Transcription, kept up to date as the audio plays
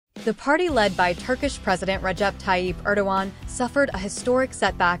The party led by Turkish President Recep Tayyip Erdogan suffered a historic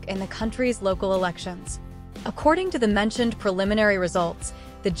setback in the country's local elections. According to the mentioned preliminary results,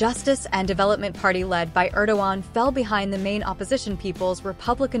 the Justice and Development Party led by Erdogan fell behind the main opposition People's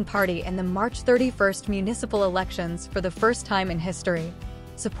Republican Party in the March 31st municipal elections for the first time in history.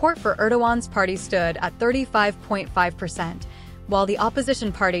 Support for Erdogan's party stood at 35.5%, while the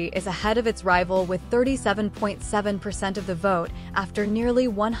opposition party is ahead of its rival with 37.7% of the vote after nearly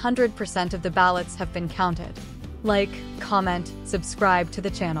 100% of the ballots have been counted. Like, comment, subscribe to the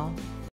channel.